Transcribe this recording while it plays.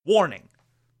Warning: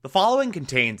 the following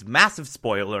contains massive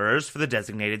spoilers for the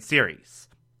designated series.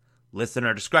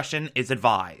 Listener discretion is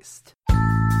advised.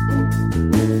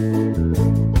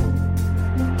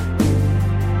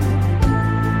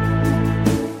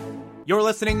 You're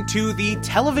listening to the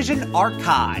Television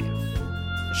Archive,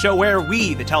 a show where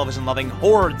we, the television-loving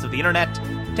hordes of the internet,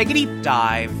 take a deep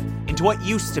dive into what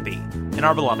used to be in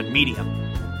our beloved medium.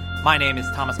 My name is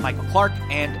Thomas Michael Clark,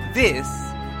 and this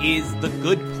is The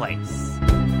Good Place.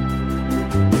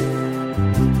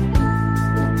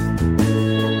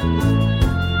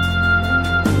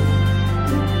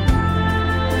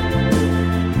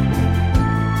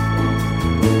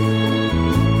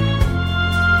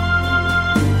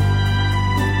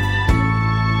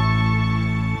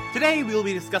 Today we will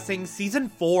be discussing Season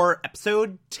 4,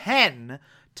 Episode 10,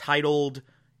 titled,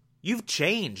 You've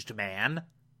Changed, Man.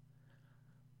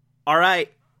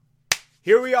 Alright,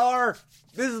 here we are.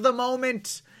 This is the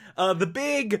moment. The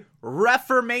big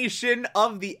reformation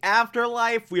of the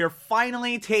afterlife. We are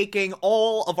finally taking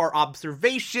all of our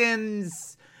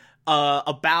observations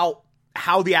about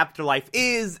how the afterlife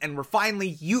is, and we're finally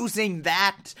using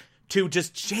that to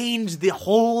just change the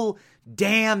whole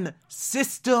damn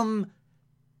system.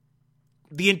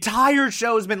 The entire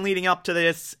show has been leading up to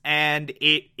this, and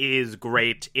it is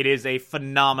great. It is a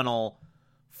phenomenal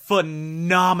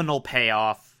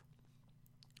payoff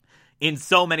in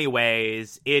so many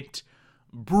ways. It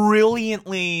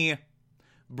brilliantly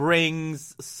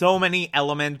brings so many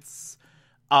elements,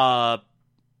 so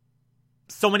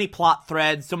many plot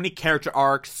threads, so many character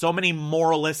arcs, so many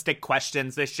moralistic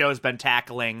questions this show's been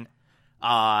tackling,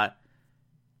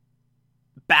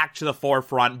 back to the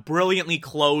forefront, brilliantly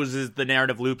closes the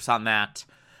narrative loops on that,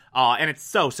 and it's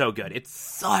so good. It's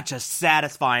such a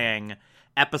satisfying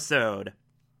episode.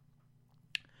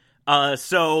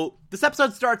 So this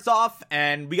episode starts off,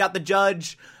 and we got the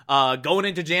judge going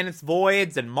into Janet's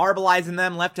voids and marbleizing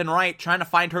them left and right, trying to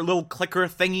find her little clicker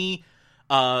thingy.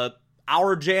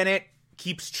 Our Janet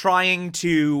keeps trying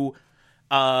to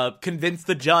convince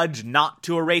the judge not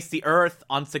to erase the Earth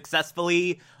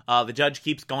unsuccessfully. The judge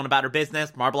keeps going about her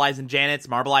business, marbleizing Janet's.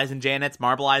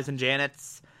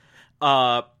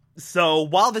 So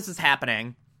while this is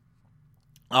happening,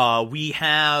 we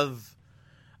have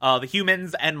the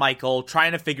humans and Michael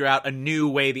trying to figure out a new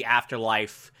way the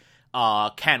afterlife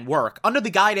can work, under the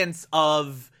guidance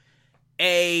of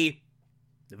a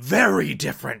very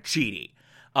different Chidi.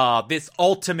 This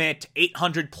ultimate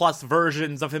 800 plus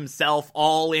versions of himself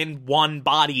all in one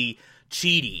body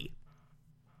Chidi,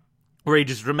 where he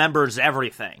just remembers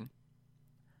everything.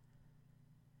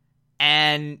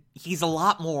 And he's a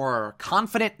lot more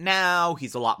confident now,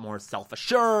 he's a lot more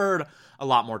self-assured, a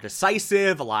lot more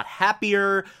decisive, a lot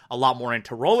happier, a lot more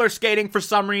into roller skating for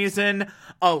some reason,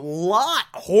 a lot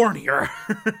hornier.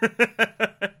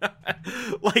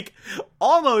 Like,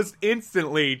 almost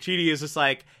instantly, Chidi is just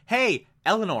like, hey,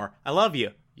 Eleanor, I love you.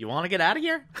 You want to get out of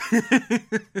here?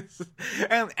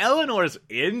 And Eleanor's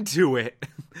into it.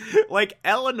 Like,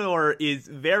 Eleanor is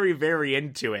very, very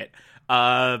into it.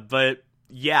 But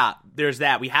yeah, there's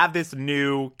that. We have this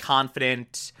new,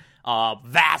 confident,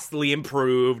 vastly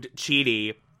improved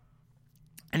Chidi.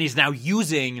 And he's now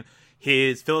using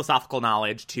his philosophical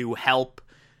knowledge to help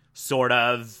sort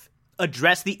of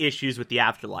address the issues with the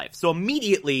afterlife. So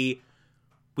immediately,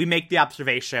 we make the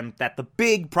observation that the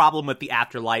big problem with the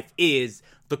afterlife is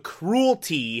the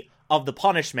cruelty of the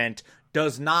punishment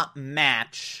does not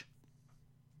match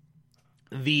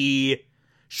the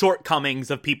shortcomings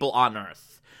of people on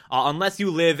Earth. Unless you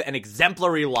live an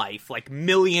exemplary life, like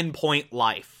million-point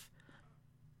life,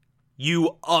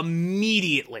 you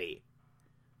immediately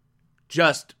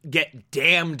just get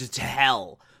damned to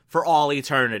hell for all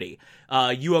eternity.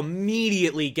 You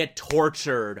immediately get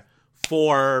tortured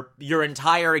for your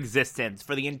entire existence,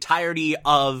 for the entirety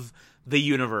of the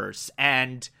universe,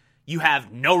 and you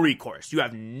have no recourse. You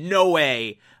have no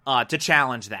way to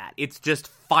challenge that. It's just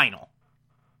final.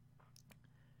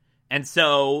 And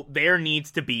so there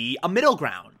needs to be a middle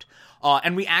ground.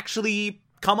 And we actually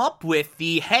come up with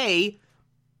the, hey,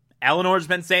 Eleanor's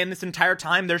been saying this entire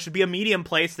time, there should be a medium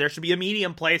place, there should be a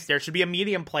medium place, there should be a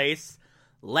medium place.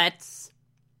 Let's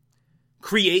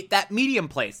create that medium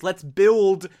place. Let's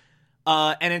build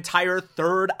an entire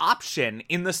third option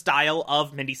in the style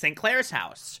of Mindy St. Clair's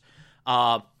house.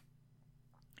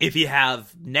 If you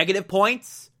have negative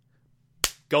points,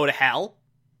 go to hell.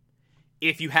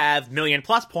 If you have million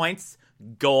plus points,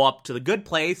 go up to the good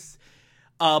place.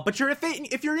 But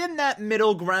if you're in that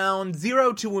middle ground,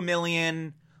 0 to 1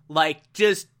 million, like,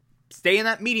 just stay in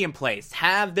that medium place.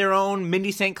 Have their own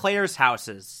Mindy St. Clair's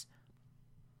houses.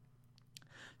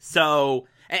 So,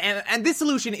 And this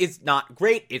solution is not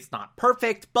great, it's not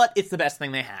perfect, but it's the best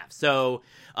thing they have. So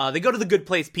they go to the Good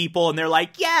Place people, and they're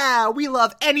like, yeah, we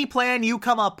love any plan you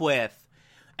come up with.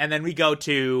 And then we go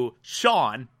to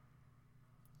Sean,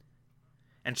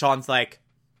 and Sean's like,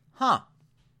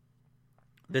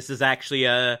 this is actually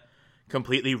a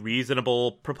completely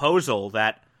reasonable proposal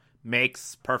that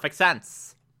makes perfect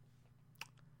sense.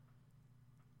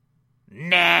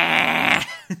 Nah.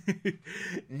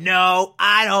 No,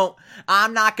 I don't.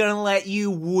 I'm not gonna let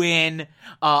you win.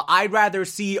 I'd rather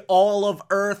see all of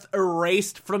Earth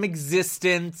erased from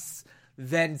existence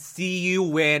than see you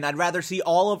win. I'd rather see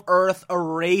all of Earth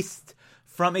erased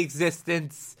from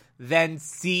existence than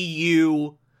see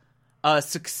you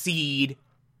succeed.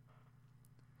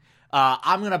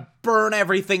 I'm gonna burn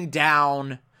everything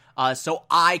down so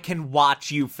I can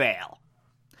watch you fail.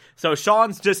 So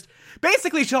Sean's gone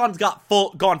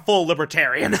full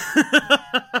libertarian.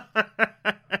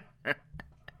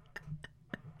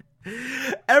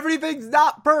 Everything's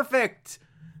not perfect.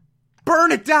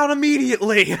 Burn it down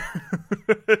immediately.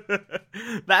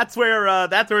 That's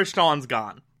where Sean's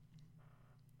gone.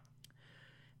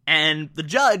 And the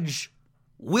judge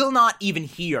will not even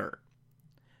hear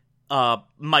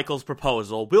Michael's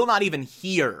proposal, will not even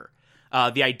hear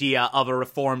the idea of a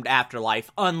reformed afterlife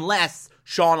unless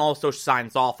Sean also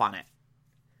signs off on it.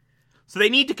 So they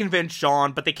need to convince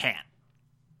Sean, but they can't.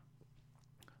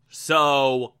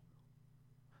 So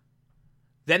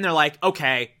then they're like,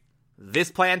 okay, this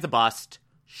plan's a bust.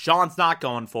 Sean's not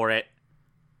going for it.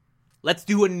 Let's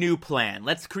do a new plan.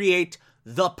 Let's create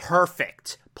the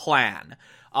perfect plan.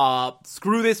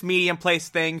 Screw this medium place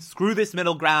thing. Screw this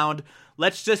middle ground.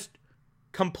 Let's just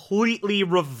completely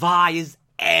revise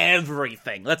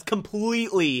everything. Let's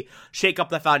completely shake up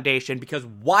the foundation, because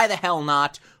why the hell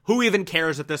not? Who even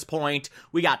cares at this point?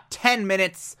 We got 10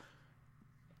 minutes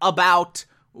about,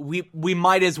 we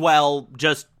might as well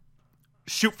just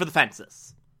shoot for the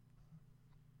fences.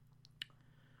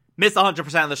 Miss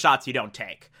 100% of the shots you don't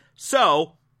take.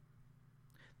 So,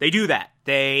 they do that.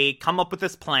 They come up with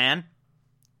this plan,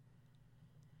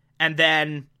 and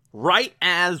then, right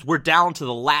as we're down to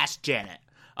the last Janet,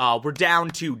 we're down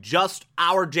to just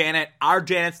our Janet. Our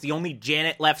Janet's the only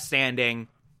Janet left standing.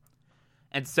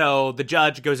 And so the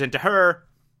judge goes into her,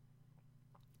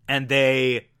 and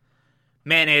they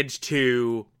manage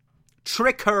to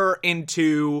trick her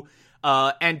into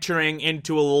entering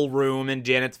into a little room in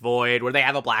Janet's void where they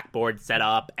have a blackboard set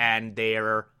up, and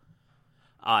they're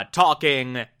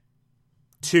talking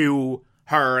to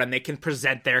her, and they can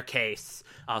present their case.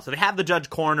 So they have the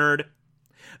judge cornered.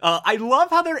 I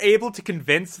love how they're able to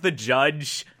convince the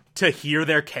judge to hear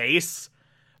their case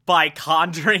by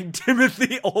conjuring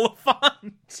Timothy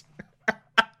Olyphant.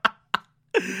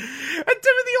 And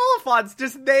Timothy Olyphant's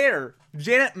just there.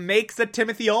 Janet makes a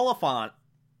Timothy Olyphant.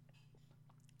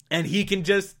 And he can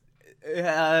just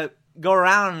go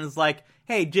around and is like,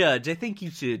 hey, judge, I think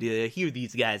you should hear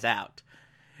these guys out.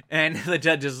 And the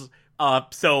judge is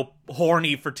so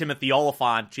horny for Timothy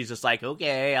Olyphant, she's just like,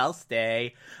 okay, I'll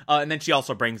stay. And then she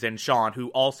also brings in Sean, who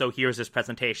also hears this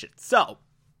presentation. So,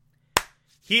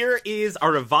 here is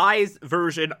a revised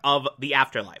version of the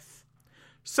afterlife.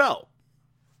 So,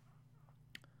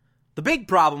 the big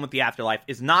problem with the afterlife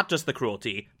is not just the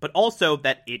cruelty, but also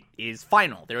that it is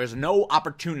final. There is no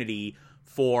opportunity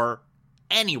for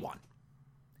anyone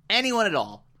at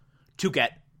all, to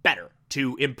get better,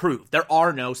 to improve. There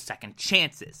are no second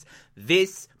chances.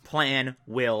 This plan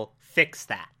will fix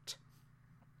that.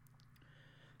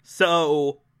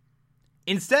 So,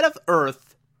 instead of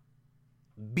Earth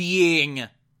being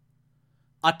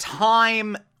a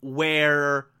time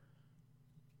where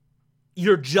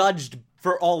you're judged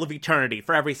for all of eternity,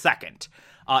 for every second,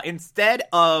 instead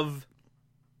of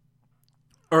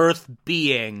Earth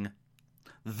being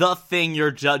the thing you're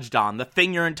judged on, the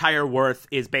thing your entire worth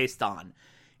is based on,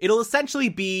 it'll essentially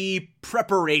be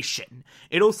preparation.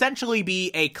 It'll essentially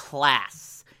be a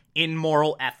class in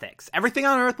moral ethics. Everything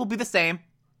on Earth will be the same.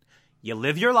 You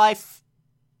live your life.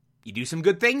 You do some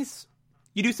good things.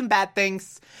 You do some bad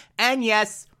things. And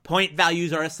yes, point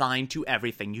values are assigned to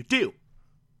everything you do.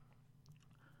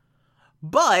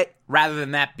 But rather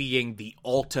than that being the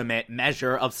ultimate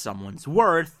measure of someone's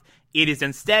worth, it is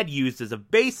instead used as a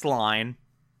baseline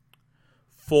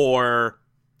for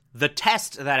the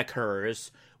test that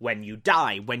occurs when you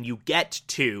die, when you get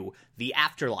to the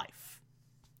afterlife.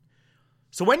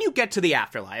 So when you get to the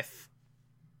afterlife,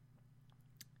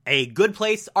 a good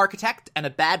place architect and a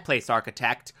bad place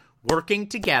architect working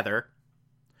together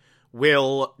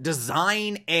will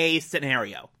design a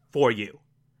scenario for you,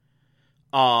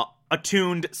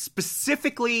 attuned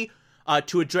specifically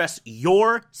to address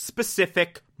your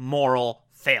specific moral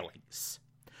failings,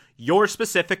 your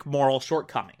specific moral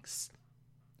shortcomings.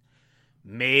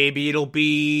 Maybe it'll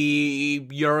be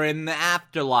you're in the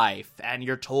afterlife and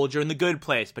you're told you're in the good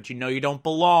place, but you know you don't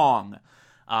belong.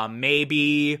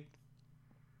 Maybe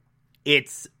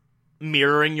it's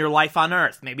mirroring your life on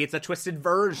Earth. Maybe it's a twisted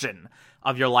version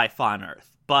of your life on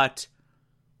Earth. But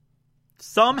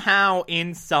somehow,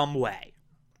 in some way,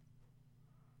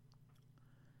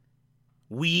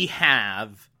 we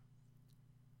have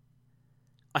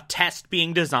a test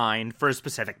being designed for a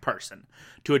specific person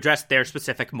to address their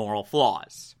specific moral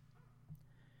flaws.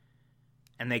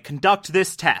 And they conduct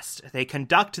this test. They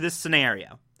conduct this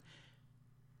scenario.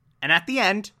 And at the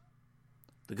end,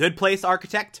 the good place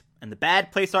architect and the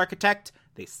bad place architect,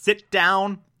 they sit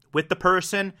down with the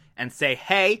person and say,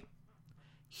 hey,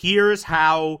 here's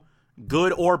how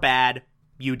good or bad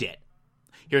you did.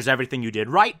 Here's everything you did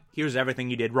right. Here's everything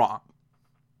you did wrong.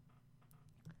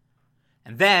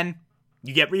 And then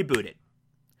you get rebooted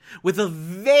with a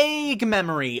vague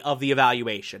memory of the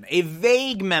evaluation, a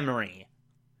vague memory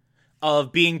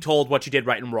of being told what you did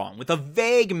right and wrong, with a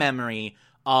vague memory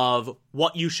of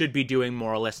what you should be doing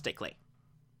moralistically.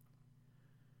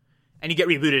 And you get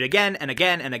rebooted again and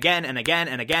again and again and again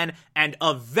and again, and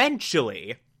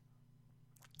eventually,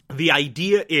 the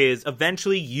idea is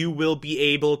eventually you will be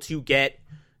able to get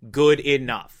good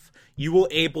enough. You will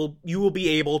be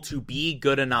able to be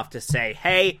good enough to say,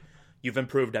 hey, you've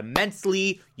improved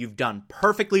immensely, you've done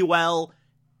perfectly well,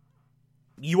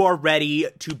 you are ready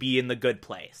to be in the good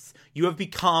place. You have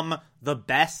become the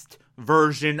best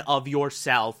version of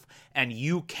yourself, and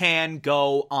you can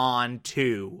go on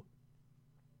to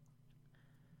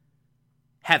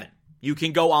heaven. You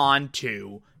can go on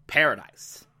to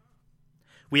paradise.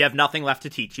 We have nothing left to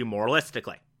teach you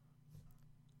moralistically.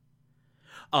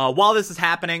 While this is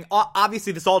happening,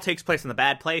 obviously this all takes place in the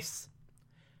bad place,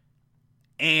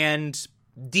 and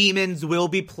demons will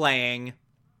be playing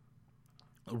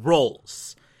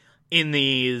roles in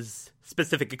these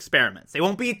specific experiments. They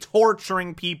won't be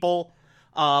torturing people,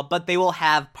 but they will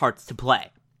have parts to play.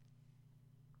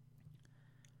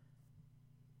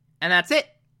 And that's it.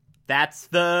 That's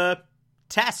the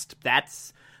test.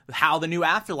 That's how the new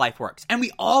afterlife works. And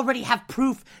we already have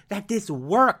proof that this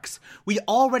works. We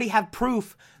already have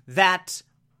proof that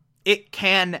it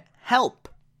can help.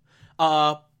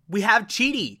 We have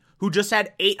Chidi, who just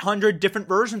had 800 different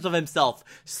versions of himself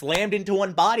slammed into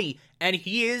one body, and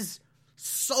he is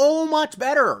so much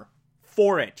better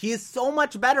for it. He is so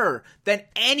much better than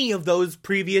any of those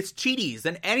previous Chidis,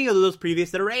 than any of those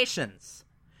previous iterations.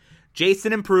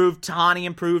 Jason improved, Tahani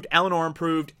improved, Eleanor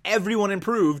improved, everyone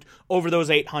improved over those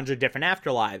 800 different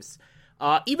afterlives.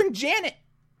 Even Janet.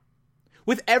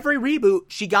 With every reboot,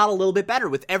 she got a little bit better.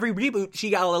 With every reboot, she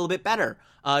got a little bit better.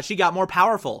 She got more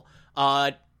powerful.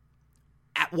 At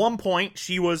one point,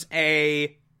 she was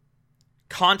a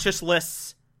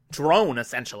consciousless drone,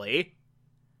 essentially.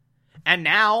 And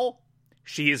now,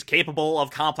 she is capable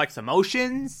of complex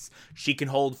emotions. She can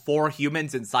hold 4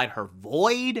 humans inside her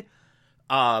void.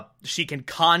 She can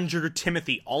conjure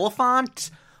Timothy Oliphant.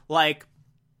 Like,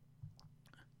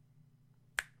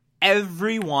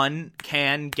 everyone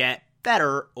can get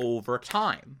better over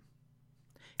time.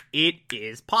 It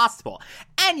is possible.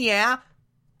 And yeah,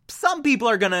 some people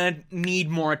are gonna need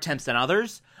more attempts than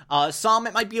others. Some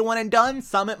it might be a one and done,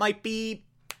 some it might be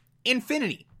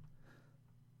infinity.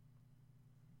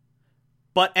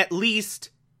 But at least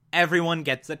everyone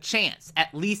gets a chance.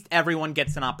 At least everyone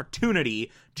gets an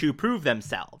opportunity to prove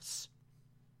themselves.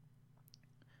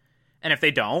 And if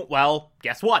they don't, well,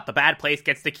 guess what? The bad place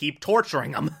gets to keep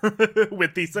torturing them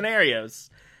with these scenarios.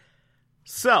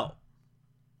 So,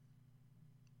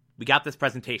 we got this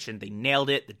presentation. They nailed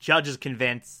it. The judge is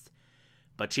convinced.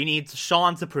 But she needs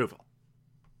Sean's approval.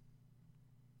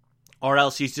 Or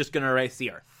else she's just going to erase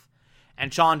the Earth.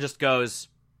 And Sean just goes,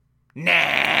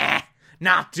 nah,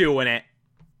 not doing it.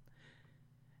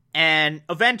 And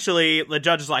eventually, the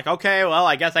judge is like, okay, well,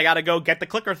 I guess I gotta go get the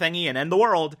clicker thingy and end the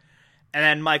world. And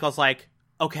then Michael's like,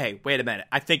 okay, wait a minute.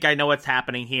 I think I know what's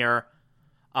happening here.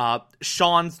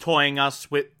 Sean's toying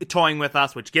with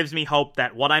us, which gives me hope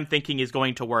that what I'm thinking is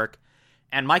going to work.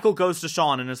 And Michael goes to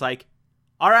Sean and is like,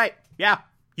 all right, yeah,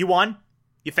 you won.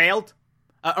 You failed.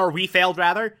 Or we failed,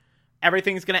 rather.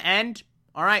 Everything's gonna end.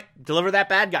 All right, deliver that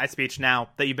bad guy speech now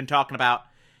that you've been talking about.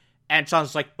 And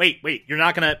Sean's like, wait, you're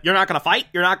not gonna fight?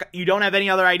 You don't have any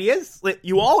other ideas?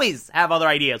 You always have other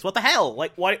ideas. What the hell?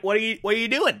 Like, what are you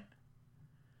doing?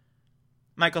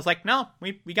 Michael's like, no,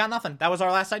 we got nothing. That was our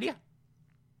last idea.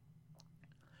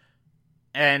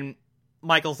 And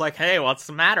Michael's like, hey, what's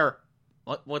the matter?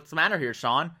 What's the matter here,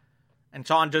 Sean? And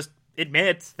Sean just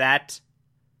admits that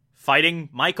fighting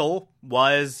Michael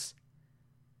was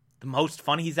the most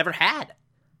fun he's ever had.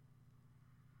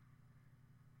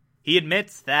 He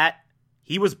admits that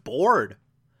he was bored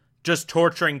just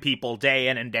torturing people day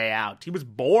in and day out. He was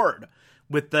bored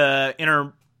with the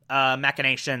inner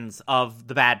machinations of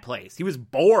the bad place. He was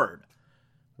bored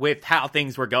with how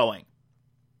things were going.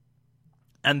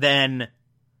 And then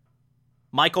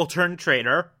Michael turned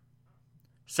traitor,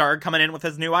 started coming in with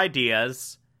his new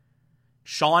ideas.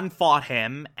 Sean fought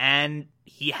him, and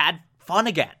he had fun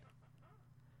again.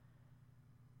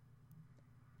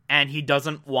 And he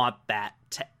doesn't want that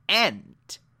to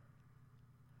end.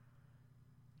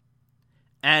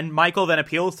 And Michael then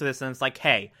appeals to this, and it's like,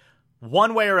 hey,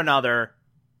 one way or another,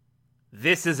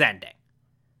 this is ending.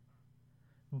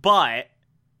 But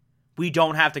we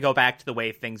don't have to go back to the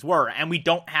way things were, and we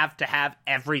don't have to have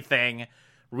everything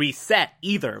reset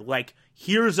either. Like,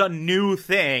 here's a new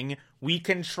thing. We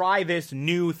can try this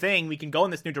new thing. We can go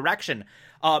in this new direction.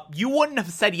 You wouldn't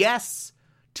have said yes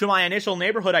to my initial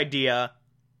neighborhood idea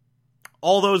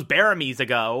all those Baramies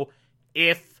ago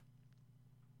if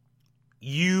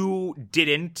you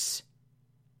didn't,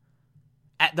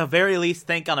 at the very least,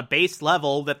 think on a base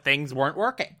level that things weren't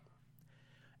working.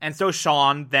 And so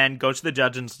Sean then goes to the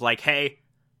judge and is like, hey,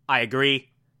 I agree.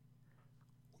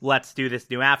 Let's do this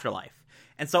new afterlife.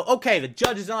 And so, okay, the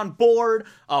judge is on board.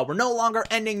 We're no longer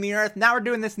ending the earth. Now we're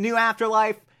doing this new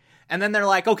afterlife. And then they're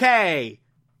like, okay,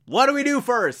 what do we do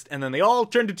first? And then they all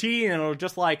turn to T and are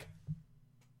just like,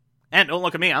 and don't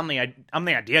look at me, I'm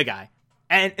the idea guy.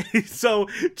 And so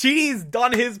Chidi's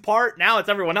done his part. Now it's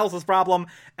everyone else's problem.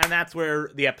 And that's where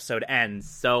the episode ends.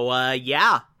 So,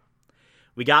 yeah.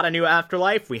 We got a new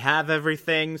afterlife. We have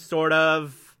everything sort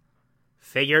of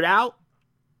figured out.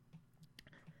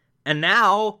 And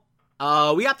now,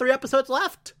 we got 3 episodes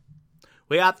left.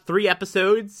 We got 3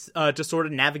 episodes to sort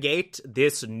of navigate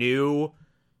this new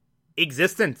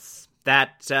existence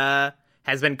that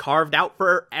has been carved out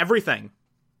for everything.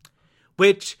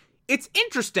 Which, it's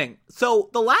interesting. So,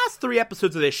 the last 3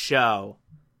 episodes of this show,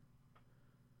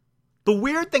 the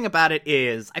weird thing about it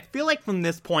is, I feel like from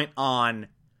this point on,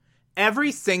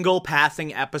 every single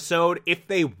passing episode, if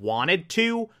they wanted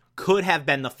to, could have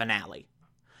been the finale.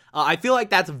 I feel like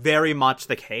that's very much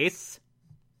the case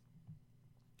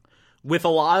with a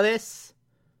lot of this.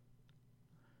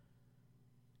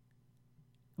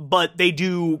 But they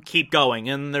do keep going,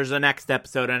 and there's a next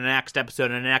episode, and a next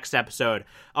episode, and a next episode.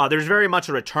 There's very much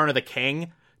a Return of the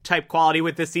King type quality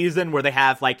with this season, where they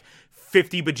have, like,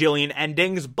 50 bajillion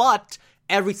endings, but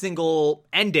every single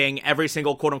ending, every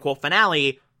single quote-unquote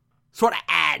finale, sort of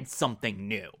adds something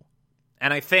new.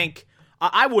 And I think,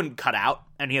 I wouldn't cut out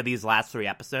any of these last 3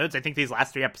 episodes. I think these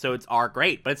last 3 episodes are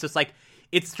great, but it's just like,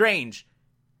 it's strange.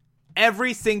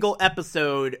 Every single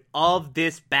episode of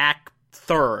this back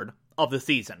third of the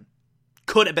season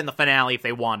could have been the finale if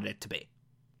they wanted it to be.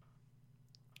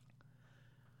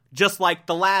 Just like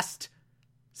the last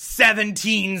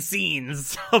 17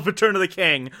 scenes of Return of the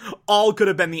King all could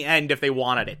have been the end if they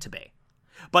wanted it to be.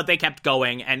 But they kept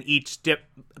going, and each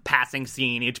passing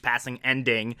scene, each passing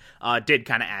ending, did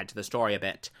kind of add to the story a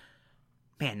bit.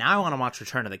 Man, now I want to watch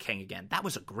Return of the King again. That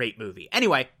was a great movie.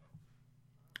 Anyway,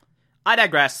 I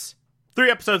digress.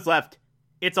 3 episodes left.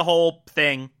 It's a whole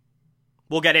thing.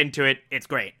 We'll get into it. It's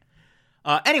great.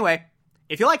 Anyway,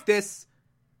 if you like this,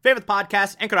 favorite the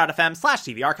podcast,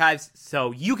 anchor.fm/TV archives,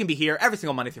 so you can be here every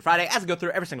single Monday through Friday as I go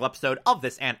through every single episode of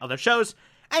this and other shows.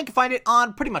 And you can find it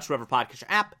on pretty much whatever podcast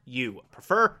app you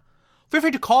prefer. Feel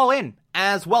free to call in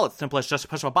as well. It's simple as just to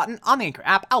push a button on the Anchor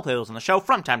app. I'll play those on the show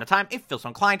from time to time if you feel so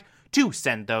inclined to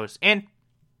send those in.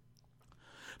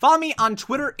 Follow me on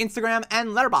Twitter, Instagram,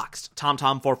 and Letterboxd,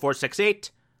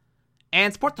 TomTom4468.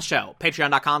 And support the show,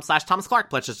 patreon.com/Thomas Clark,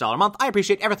 pledge just $1 a month. I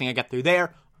appreciate everything I get through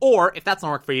there. Or, if that's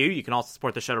not work for you, you can also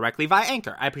support the show directly via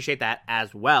Anchor. I appreciate that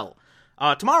as well.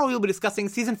 Tomorrow we'll be discussing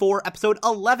Season 4, Episode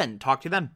 11. Talk to you then.